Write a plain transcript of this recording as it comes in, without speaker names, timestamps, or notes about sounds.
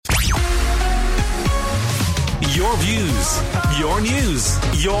Your views, your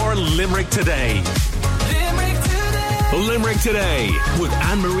news, your Limerick Today. Limerick Today with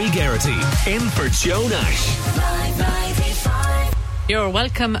Anne-Marie Geraghty in for Joe Nash. You're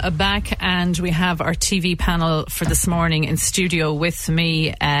welcome back, and we have our TV panel for this morning in studio with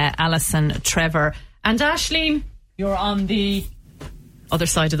me, Alison, Trevor and Aisling. You're on the other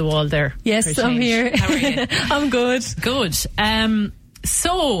side of the wall there. Yes, I'm here. How are you? I'm good. Good.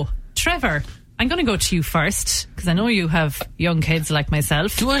 So, Trevor, I'm going to go to you first, because I know you have young kids like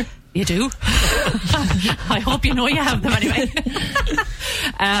myself. Do I? You do? I hope you know you have them anyway.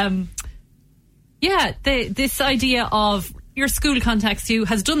 This idea of your school contacts you,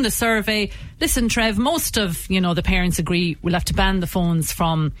 has done the survey. Listen, Trev, most of, the parents agree we'll have to ban the phones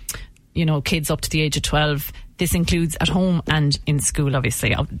from, kids up to the age of 12. This includes at home and in school,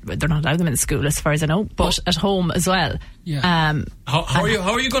 obviously. They're not allowed them in school, as far as I know, but at home as well. Yeah. How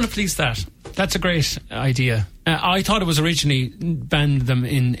are you going to police that? That's a great idea. I thought it was originally banned them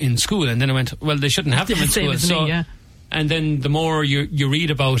in school, and then I went, well, they shouldn't have them in school. So, yeah. And then the more you read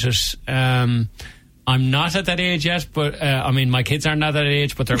about it, I'm not at that age yet, but my kids aren't at that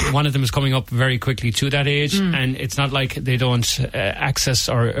age, but one of them is coming up very quickly to that age, and it's not like they don't access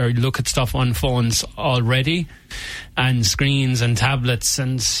or look at stuff on phones already, and screens and tablets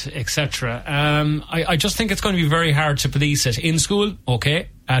and etc. I just think it's going to be very hard to police it in school. Okay.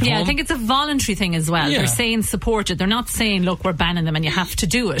 At home. I think it's a voluntary thing as well. They're saying support it. They're not saying, look, we're banning them and you have to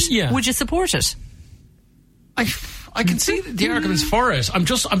do it. Yeah. Would you support it? I can see the arguments for it. I'm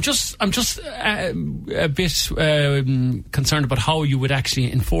just a bit concerned about how you would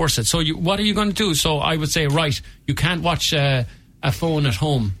actually enforce it. So what are you going to do? So I would say, right, you can't watch a phone at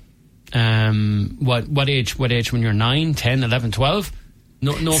home. What age when you're 9, 10, 11, 12?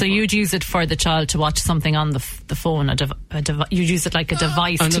 No. So you'd use it for the child to watch something on the phone. You'd use it like a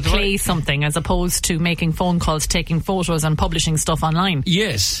device to play something, as opposed to making phone calls, taking photos, and publishing stuff online.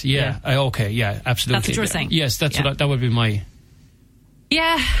 Yes, yeah. Okay, yeah, absolutely. That's what you're saying. Yes, that would be my.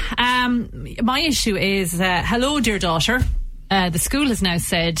 Yeah. My issue is, hello, dear daughter. The school has now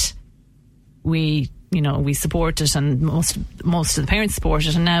said we support it, and most of the parents support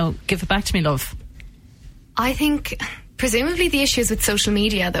it, and now give it back to me, love. I think. Presumably the issue is with social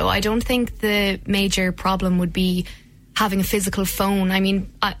media, though. I don't think the major problem would be having a physical phone. I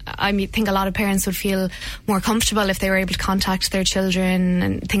think a lot of parents would feel more comfortable if they were able to contact their children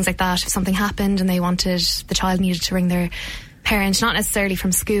and things like that. If something happened and the child needed to ring their parent, not necessarily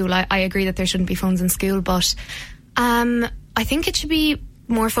from school. I agree that there shouldn't be phones in school, but I think it should be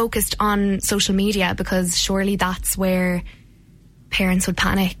more focused on social media, because surely that's where parents would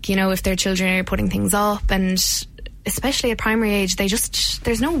panic, if their children are putting things up, and especially at primary age,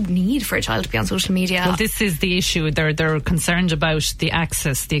 there's no need for a child to be on social media. Well, this is the issue. They're concerned about the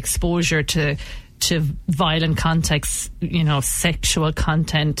access, the exposure to violent contexts, sexual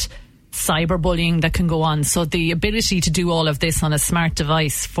content, cyberbullying that can go on. So the ability to do all of this on a smart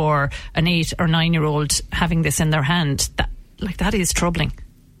device for an 8 or 9-year-old having this in their hand, that is troubling.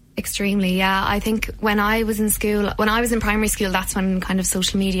 Extremely, yeah. I think when I was in primary school, that's when kind of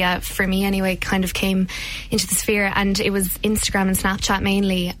social media, for me anyway, kind of came into the sphere, and it was Instagram and Snapchat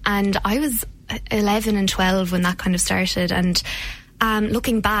mainly. And I was 11 and 12 when that kind of started, and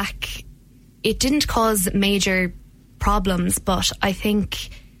looking back, it didn't cause major problems, but I think,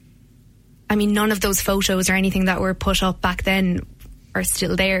 none of those photos or anything that were put up back then are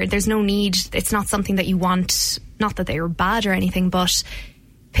still there. There's no need. It's not something that you want, not that they were bad or anything, but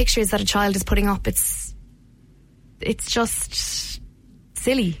pictures that a child is putting up, it's just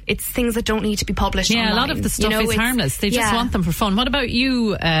silly. It's things that don't need to be published online. A lot of the stuff is harmless. They just want them for fun. What about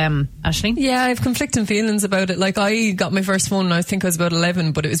you, Aisling? Yeah, I have conflicting feelings about it. I got my first phone when I think I was about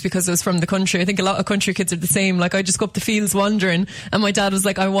 11, but it was because I was from the country. I think a lot of country kids are the same. I just go up the fields wandering, and my dad was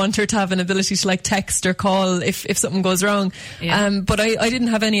like, I want her to have an ability to text or call if something goes wrong. Yeah. But I didn't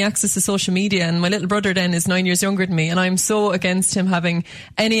have any access to social media, and my little brother then is 9 years younger than me, and I'm so against him having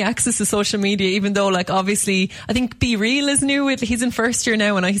any access to social media, even though obviously I think Be Real is new. He's in first year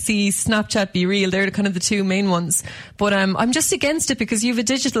now, and I see Snapchat, Be Real, they're kind of the two main ones. But I'm just against it, because you have a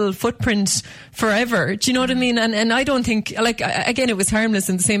digital footprint forever. Do you know what I mean? And I don't think, again, it was harmless,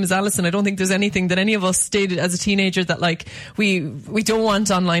 and the same as Alison. I don't think there's anything that any of us did as a teenager that we don't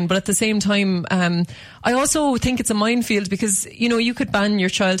want online. But at the same time, I also think it's a minefield, because you could ban your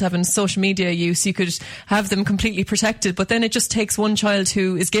child having social media use, you could have them completely protected, but then it just takes one child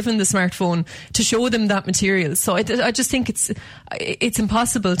who is given the smartphone to show them that material. So I just think it's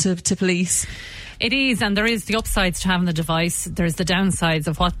impossible to police. It is, and there is the upsides to having the device. There's the downsides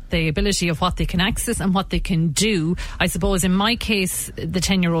of the ability of what they can access and what they can do. I suppose in my case, the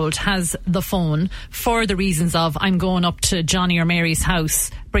 10-year-old has the phone for the reasons of, I'm going up to Johnny or Mary's house,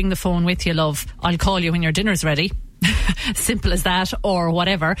 bring the phone with you, love. I'll call you when your dinner's ready. Simple as that, or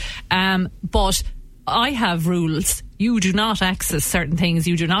whatever. But I have rules. You do not access certain things.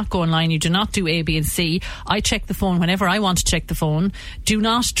 You do not go online. You do not do A, B and C. I check the phone whenever I want to check the phone. Do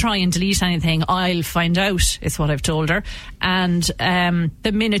not try and delete anything. I'll find out, is what I've told her. And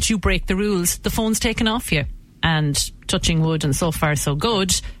the minute you break the rules, the phone's taken off you. And touching wood, and so far so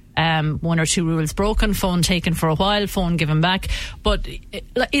good. 1 or 2 rules broken, phone taken for a while, phone given back. But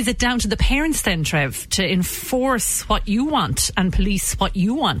is it down to the parents then, Trev, to enforce what you want and police what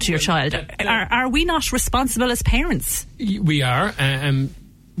you want to your child? Are we not responsible as parents? We are.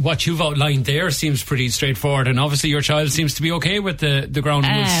 What you've outlined there seems pretty straightforward, and obviously your child seems to be okay with the ground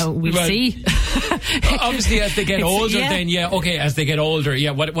rules. We'll see. Obviously, as they get older, then as they get older,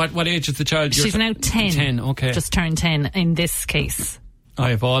 What age is the child? She's now 10. 10, okay. Just turned 10 in this case.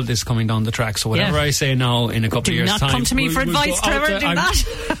 I have all this coming down the track, so whatever I say now in a couple of years' time, do not come to me for advice, Trevor. Do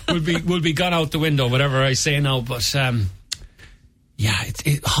that. We'll be gone out the window. Whatever I say now, but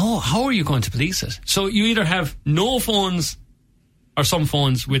how are you going to police it? So you either have no phones or some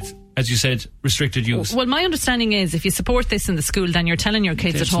phones with, as you said, restricted use. Well, my understanding is if you support this in the school, then you're telling your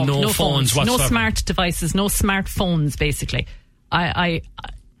kids There's at home no phones whatsoever. no smart devices, no smartphones. Basically, I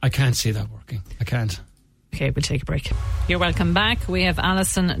can't see that working. I can't. Okay, we'll take a break. You're welcome back. We have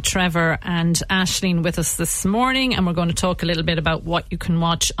Alison, Trevor and Aisling with us this morning, and we're going to talk a little bit about what you can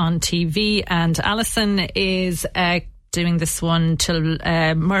watch on TV. And Alison is doing this one till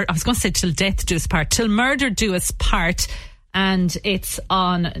I was going to say till death do us part, till murder do us part, and it's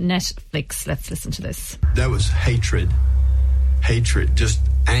on Netflix. Let's listen to this. That was hatred, just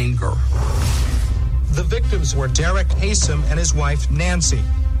anger. The victims were Derek Haysom and his wife Nancy.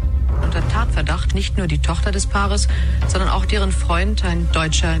 Unter Tatverdacht nicht nur die Tochter des Paares, sondern auch deren Freund, ein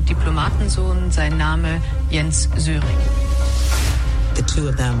deutscher Diplomatensohn, sein Name Jens Söring. The two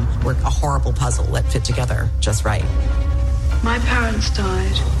of them were a horrible puzzle that fit together just right. My parents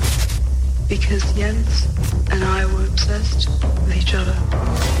died because Jens and I were obsessed with each other.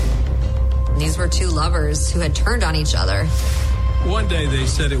 These were two lovers who had turned on each other. One day they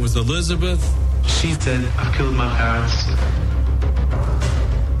said it was Elizabeth. She said, I've killed my parents.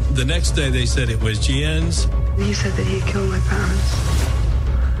 The next day they said it was Jens. He said that he had killed my parents.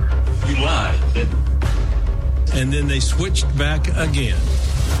 You lied. And then they switched back again.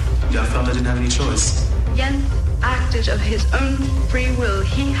 I felt I didn't have any choice. Jens acted of his own free will.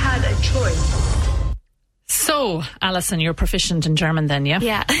 He had a choice. So, Alison, you're proficient in German then, yeah?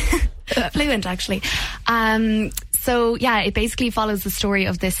 Yeah. Fluent, actually. So, it basically follows the story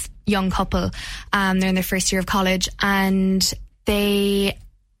of this young couple. They're in their first year of college, and the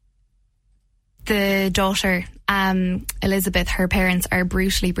daughter, Elizabeth, her parents are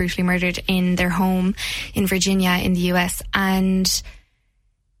brutally murdered in their home in Virginia in the US, and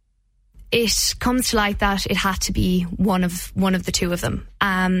it comes to light that it had to be one of the two of them.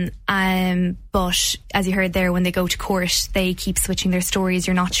 But as you heard there, when they go to court, they keep switching their stories.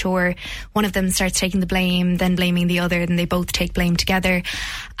 You're not sure. One of them starts taking the blame, then blaming the other, then they both take blame together.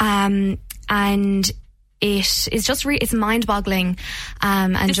 And it is just it's mind-boggling.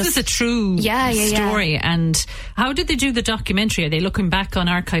 And this is a true story. And how did they do the documentary? Are they looking back on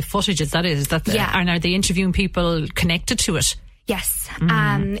archive footage? And are they interviewing people connected to it? Yes.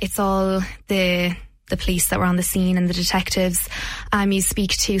 It's all the police that were on the scene and the detectives. You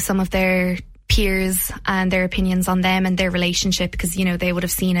speak to some of their peers and their opinions on them and their relationship, because they would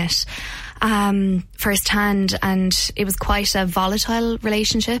have seen it firsthand, and it was quite a volatile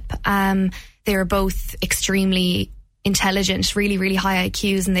relationship. They were both extremely intelligent, really, really high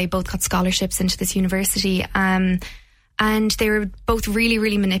IQs, and they both got scholarships into this university. And they were both really,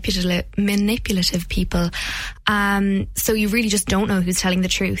 really manipulative people. So you really just don't know who's telling the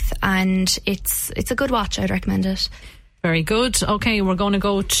truth. And it's a good watch. I'd recommend it. Very good. Okay, we're going to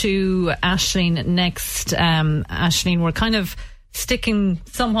go to Aisling next. Aisling, we're kind of sticking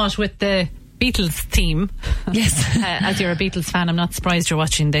somewhat with the Beatles theme. Yes. As you're a Beatles fan, I'm not surprised you're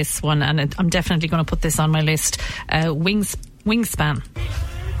watching this one, and I'm definitely going to put this on my list. Wingspan.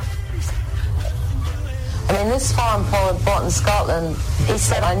 I mean, this farm Paul had bought in Scotland, he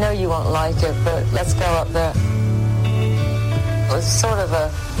said, I know you won't like it, but let's go up there. It was sort of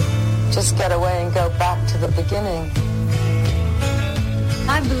a just get away and go back to the beginning.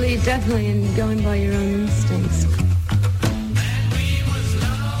 I believe definitely in going by your own instincts.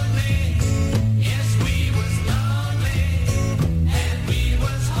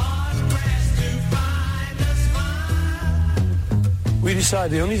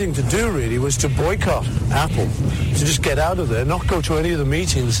 decided the only thing to do really was to boycott Apple, to just get out of there, not go to any of the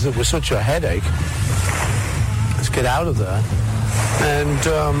meetings that were such a headache. Let's get out of there and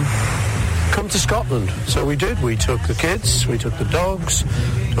come to Scotland. So we did. We took the kids, we took the dogs,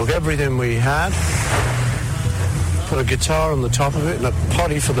 took everything we had, put a guitar on the top of it and a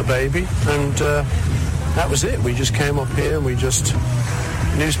potty for the baby, and that was it. We just came up here and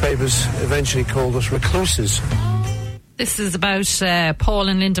newspapers eventually called us recluses. This is about Paul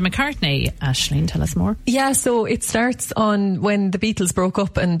and Linda McCartney. Aisling, tell us more. Yeah, so it starts on when the Beatles broke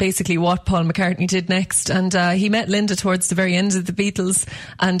up and basically what Paul McCartney did next. And he met Linda towards the very end of the Beatles.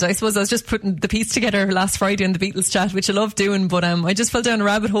 And I suppose I was just putting the piece together last Friday in the Beatles chat, which I love doing, but I just fell down a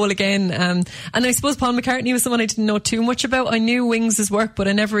rabbit hole again. And I suppose Paul McCartney was someone I didn't know too much about. I knew Wings' work, but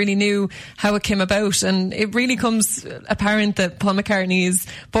I never really knew how it came about. And it really comes apparent that Paul McCartney is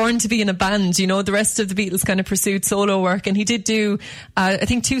born to be in a band. You know, the rest of the Beatles kind of pursued solo work, and he did do I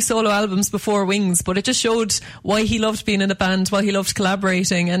think 2 solo albums before Wings, but it just showed why he loved being in a band, why he loved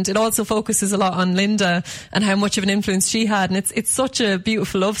collaborating. And it also focuses a lot on Linda and how much of an influence she had, and it's such a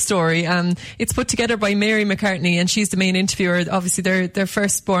beautiful love story. It's put together by Mary McCartney, and she's the main interviewer, obviously their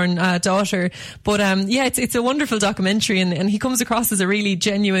firstborn daughter. But yeah, it's a wonderful documentary, and he comes across as a really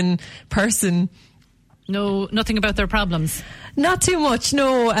genuine person. No, nothing about their problems. Not too much,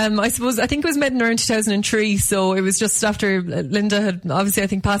 no. I think it was made in around 2003, so it was just after Linda had obviously, I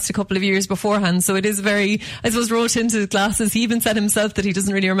think, passed a couple of years beforehand. So it is very, I suppose, wrote into glasses. He even said himself that he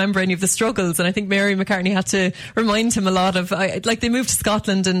doesn't really remember any of the struggles, and I think Mary McCartney had to remind him a lot of, they moved to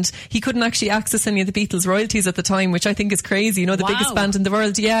Scotland and he couldn't actually access any of the Beatles royalties at the time, which I think is crazy. You know, the biggest band in the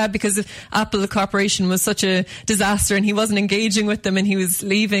world, yeah, because Apple Corporation was such a disaster and he wasn't engaging with them and he was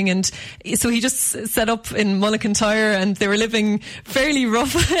leaving, and so he just set up in Mulligantyre and they were living fairly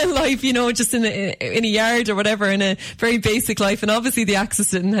rough life, you know, just in a yard or whatever, in a very basic life. And obviously the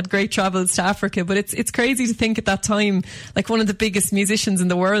access and had great travels to Africa, but it's crazy to think at that time, like, one of the biggest musicians in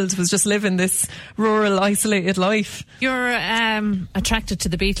the world was just living this rural, isolated life. You're attracted to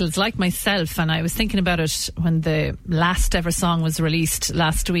the Beatles like myself, and I was thinking about it when the last ever song was released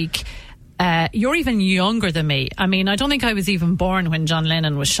last week. You're even younger than me. I mean, I don't think I was even born when John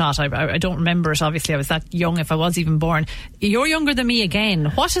Lennon was shot. I don't remember it. Obviously, I was that young if I was even born. You're younger than me again.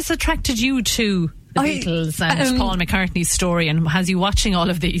 What has attracted you to the Beatles and Paul McCartney's story, and has you watching all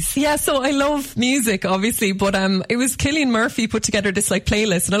of these? Yeah, so I love music, obviously, but it was Cillian Murphy put together this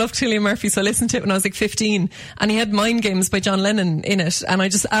playlist, and I loved Cillian Murphy, so I listened to it when I was 15, and he had Mind Games by John Lennon in it, and I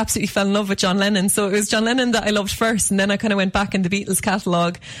just absolutely fell in love with John Lennon. So it was John Lennon that I loved first, and then I kind of went back in the Beatles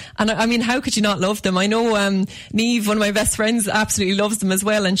catalogue, and I mean, how could you not love them? I know Niamh, one of my best friends, absolutely loves them as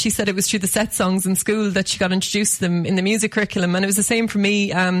well, and she said it was through the set songs in school that she got introduced to them in the music curriculum, and it was the same for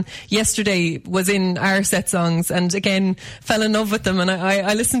me. Yesterday was in our set songs, and again fell in love with them, and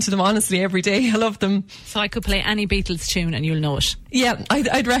I listen to them honestly every day. I love them. So I could play any Beatles tune and you'll know it? Yeah,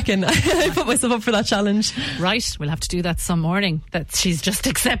 I'd reckon. I put myself up for that challenge. Right, we'll have to do that some morning. That she's just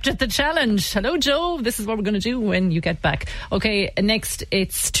accepted the challenge. Hello, Joe, this is what we're going to do when you get back. Okay, next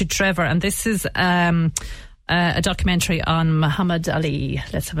it's to Trevor, and this is a documentary on Muhammad Ali.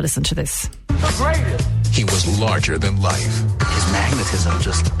 Let's have a listen to this. He was larger than life. His magnetism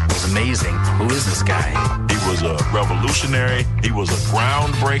just was amazing. Who is this guy? He was a revolutionary. He was a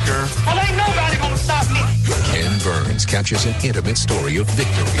groundbreaker. Well, ain't nobody gonna stop me. Ken Burns captures an intimate story of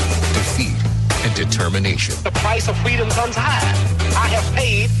victory, defeat, and determination. The price of freedom comes high. I have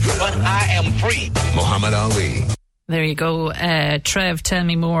paid, but I am free. Muhammad Ali. There you go. Trev, tell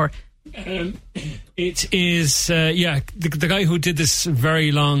me more. It is, the guy who did this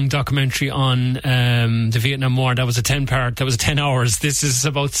very long documentary on the Vietnam War. That was a 10-part. That was 10 hours. This is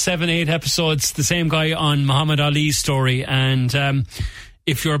about 7-8 episodes. The same guy on Muhammad Ali's story, and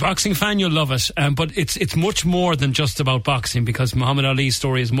if you're a boxing fan, you'll love it. But it's much more than just about boxing, because Muhammad Ali's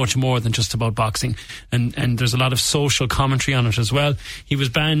story is much more than just about boxing, and there's a lot of social commentary on it as well. He was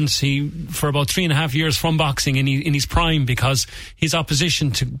banned for about 3.5 years from boxing in his prime because his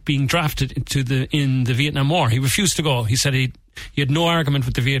opposition to being drafted in the Vietnam War. He refused to go. He said he had no argument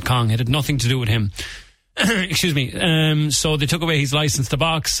with the Viet Cong. It had nothing to do with him. Excuse me. So they took away his license to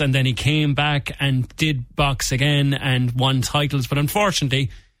box, and then he came back and did box again and won titles. But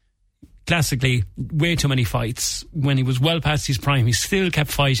unfortunately, classically, way too many fights. When he was well past his prime, he still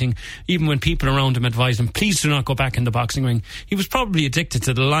kept fighting, even when people around him advised him, please do not go back in the boxing ring. He was probably addicted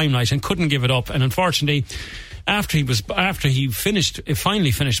to the limelight and couldn't give it up. And unfortunately, after he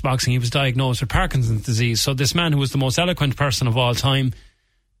finally finished boxing, he was diagnosed with Parkinson's disease. So this man, who was the most eloquent person of all time,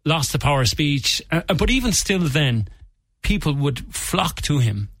 lost the power of speech. But even still then, people would flock to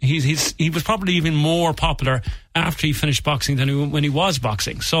him. He was probably even more popular after he finished boxing than when he was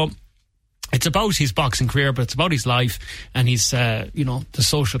boxing. So it's about his boxing career, but it's about his life and his, the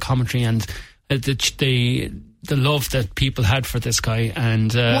social commentary and the love that people had for this guy.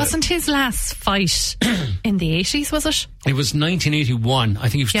 And wasn't his last fight in the 80s, was it? It was 1981. I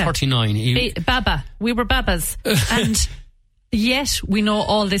think he was 39. Baba. We were Babas. And yet we know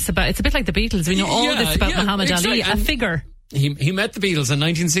all this about... It's a bit like the Beatles. We know all this about Muhammad Ali, a figure. He met the Beatles in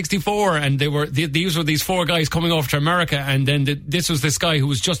 1964, and these were these four guys coming over to America, and then this was this guy who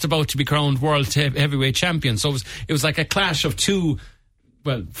was just about to be crowned world heavyweight champion. So it was like a clash of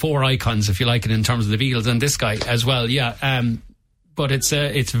four icons, if you like it, in terms of the Beatles, and this guy as well. But it's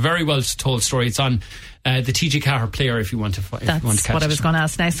a very well told story. It's on the TG Carr Player if you want to catch it. That's what I was going to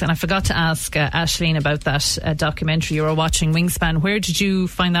ask next, and I forgot to ask Aisling about that documentary you were watching, Wingspan. Where did you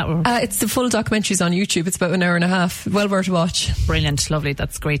find that? It's the full documentary's on YouTube. It's about an hour and a half. Well worth a watch. Brilliant, lovely.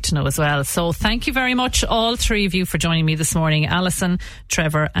 That's great to know as well. So thank you very much, all three of you, for joining me this morning. Alison,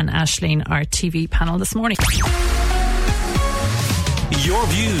 Trevor and Aisling, our TV panel this morning. Your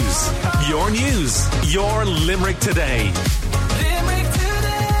views, your news, your Limerick Today.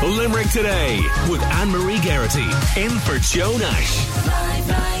 Limerick Today with Anne-Marie Garrity in for Joe Nash.